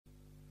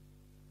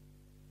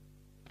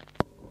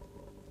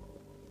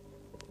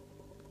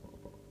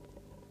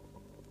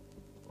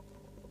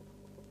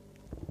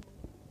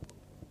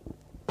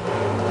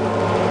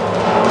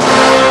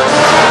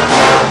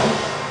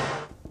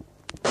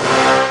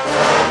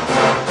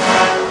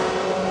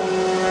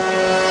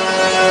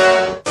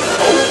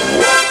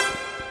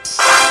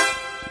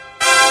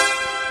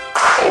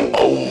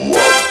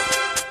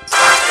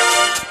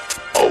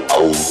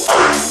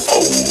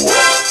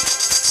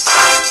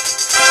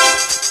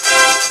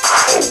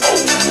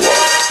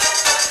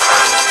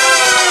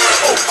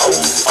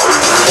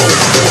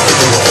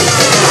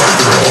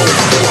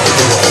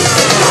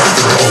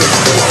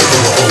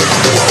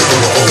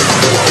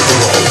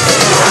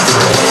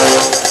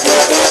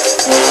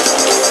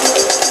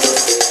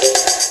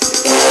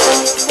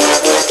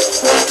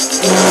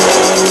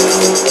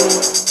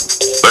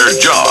Their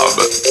job.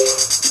 Their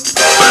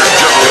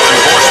job to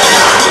enforce the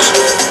laws.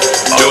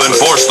 To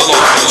enforce the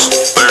laws.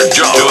 Their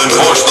job to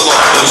enforce the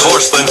laws.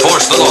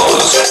 Enforce the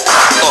laws.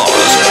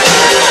 Laws.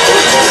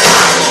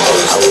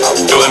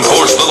 To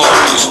enforce the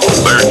laws.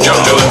 Their job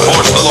to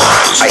enforce the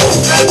laws.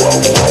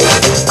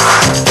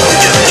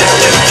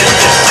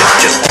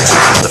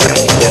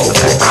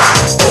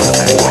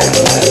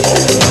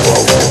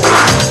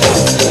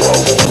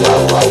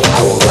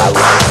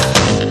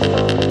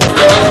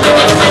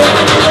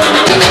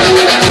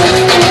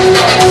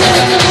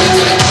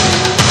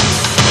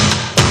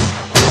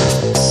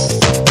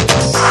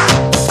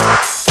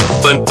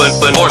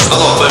 Enforce the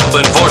law.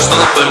 Enforce the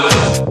law.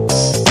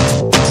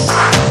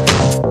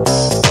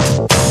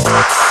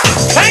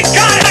 Thank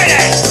God it's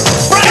Friday!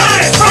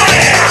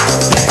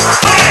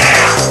 Friday!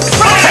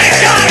 Thank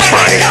God it's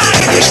Friday!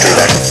 Mystery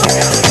back.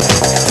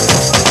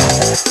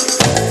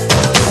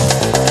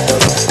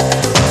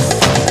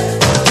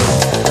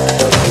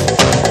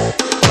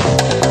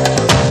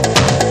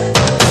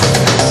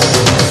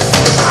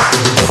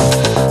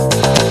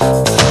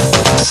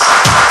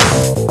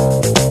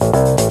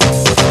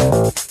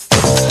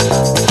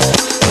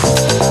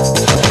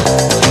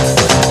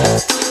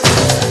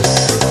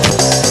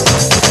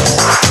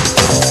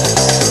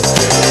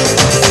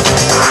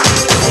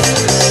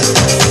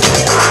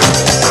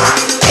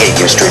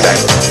 Mystery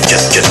back.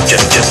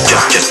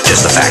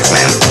 Just the facts,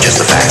 man. Just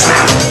the facts,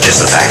 man. Just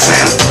the facts,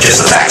 man. Just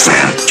the facts,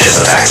 man. Just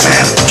the facts,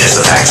 man. Just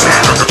the facts,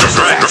 man.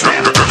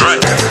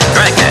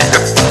 Dragnet.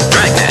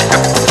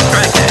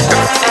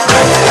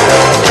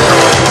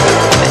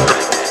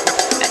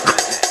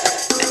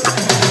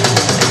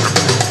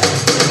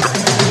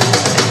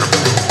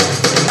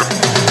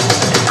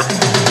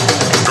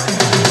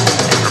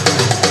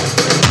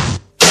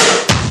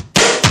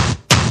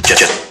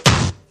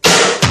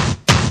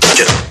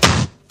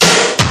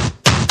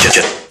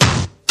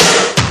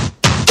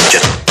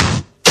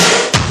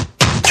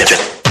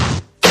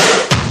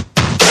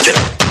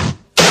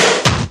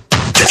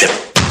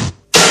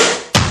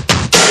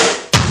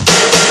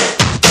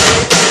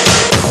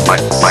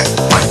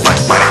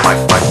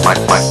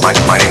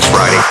 My name's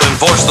Friday.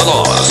 Enforce the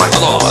laws. My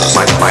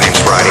name's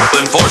Friday.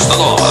 Enforce the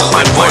laws.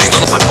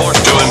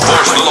 To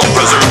enforce the law.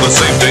 Preserve the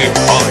safety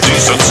of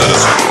decent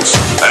citizens.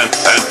 And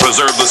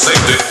preserve the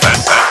safety.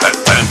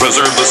 And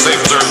preserve the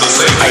safety.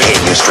 I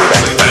hate mystery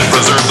back. And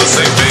preserve the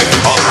safety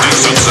of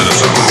decent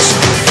citizens.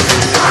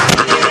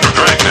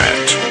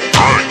 Dragnet.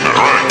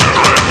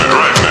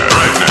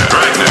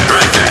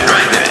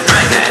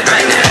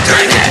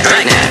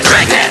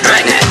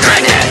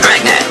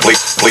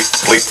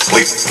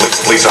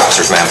 Police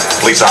officers, ma'am.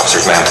 Police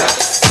officers, ma'am.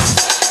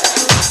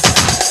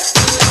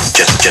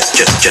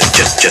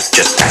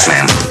 Just, that's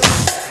ma'am.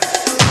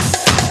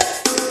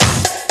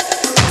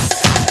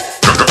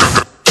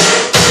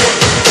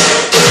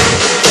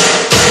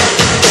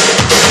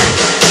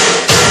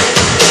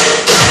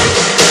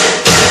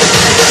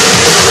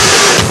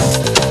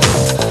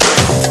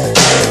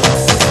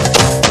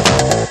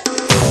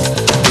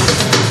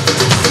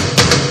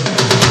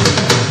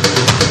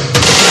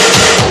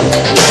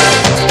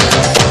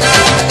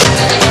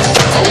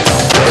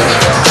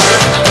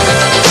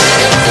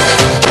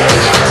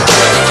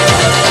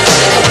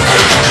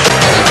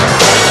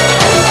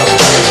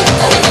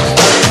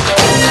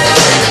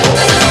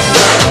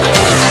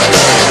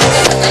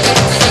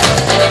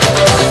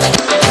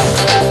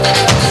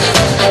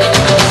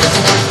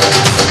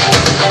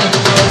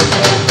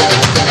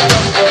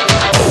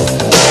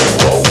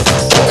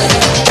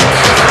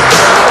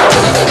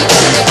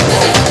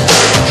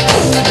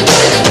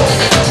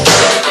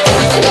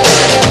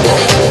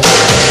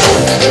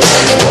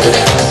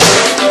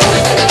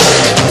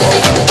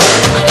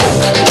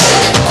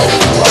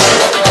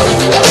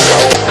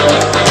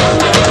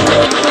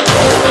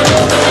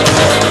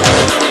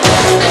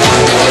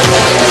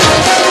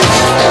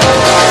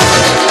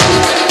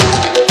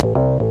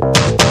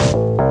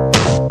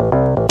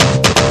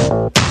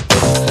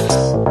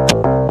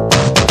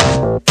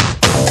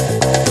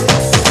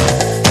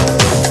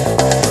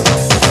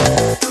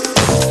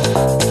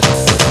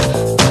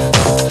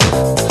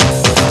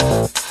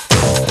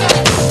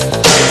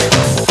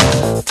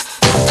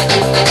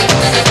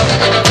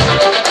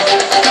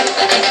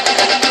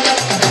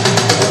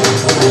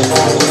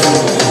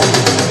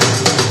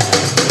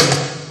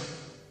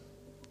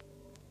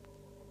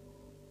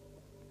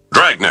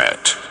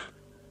 Dragnet.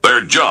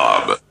 Their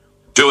job.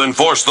 To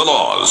enforce the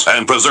laws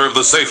and preserve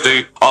the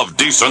safety of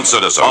decent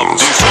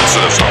citizens.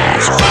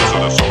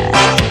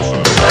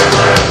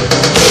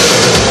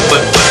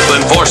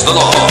 Enforce the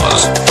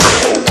laws.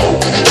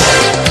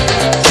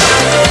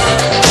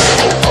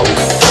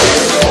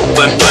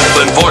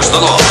 Enforce the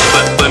law.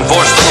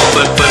 Enforce the law.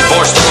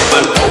 Enforce the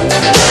law.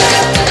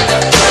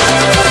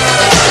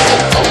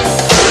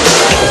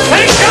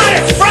 Thank God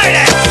it's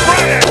Friday!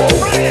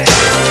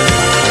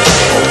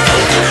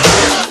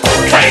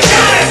 Thank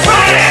God it's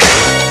Friday!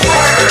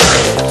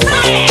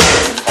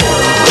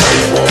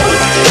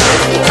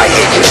 I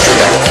hate mystery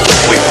back.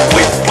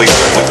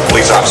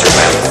 Police officers,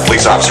 ma'am.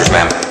 Police officers,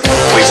 ma'am.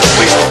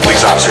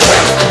 Police officers,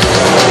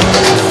 ma'am.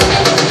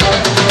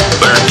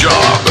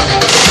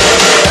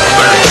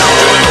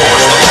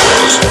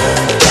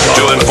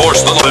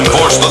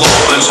 Enforce the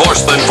law.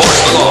 Enforce the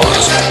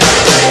laws.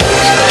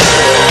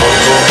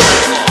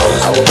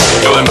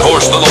 To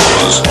enforce the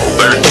laws.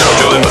 Their job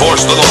to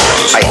enforce the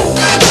laws.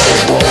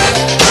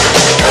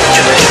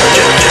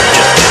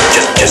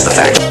 Just the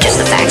facts. Just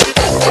the facts.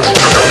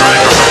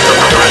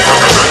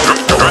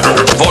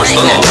 Enforce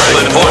the laws.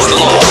 Enforce the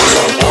laws.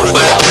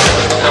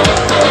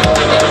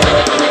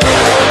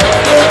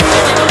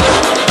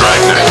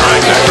 Dragnet.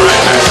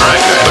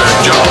 Their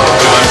job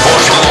to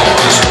enforce the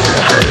laws.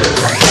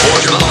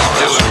 Enforce the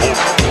laws.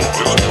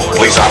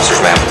 Police officers,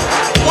 ma'am.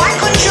 Why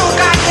couldn't you have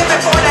got here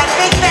before that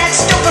big, bad,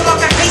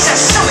 stupid-looking piece of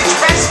sewage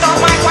breast stole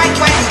my white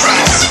wedding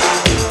dress?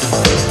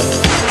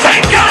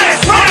 Thank God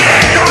it's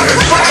Friday!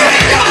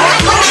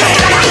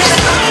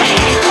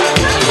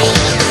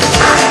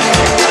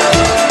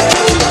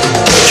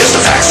 Just the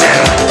facts,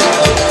 ma'am.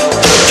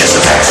 Just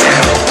the facts,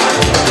 ma'am.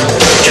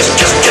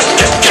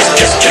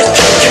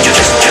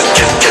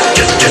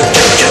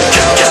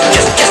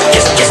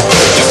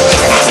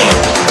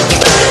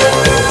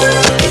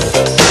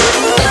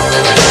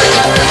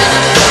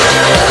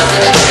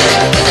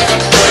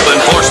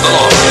 Enforce the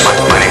laws.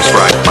 My name's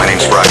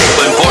Friday.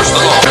 Enforce the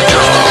law.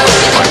 Job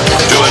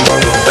to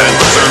and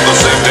preserve the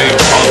safety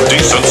of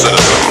decent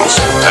citizens.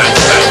 And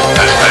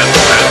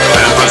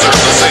preserve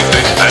the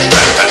safety. And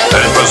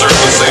preserve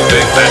the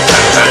safety.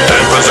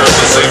 And preserve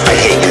the safety. I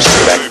hate you,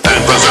 Steve. And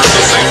preserve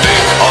the safety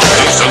of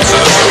decent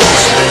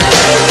citizens.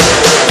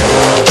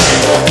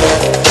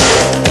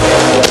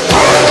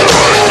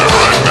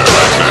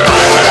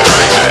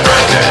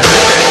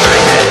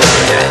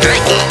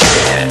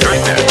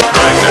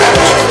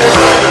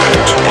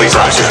 Police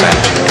officers, ma'am.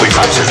 Police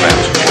officers, ma'am.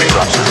 Police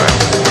officers, ma'am.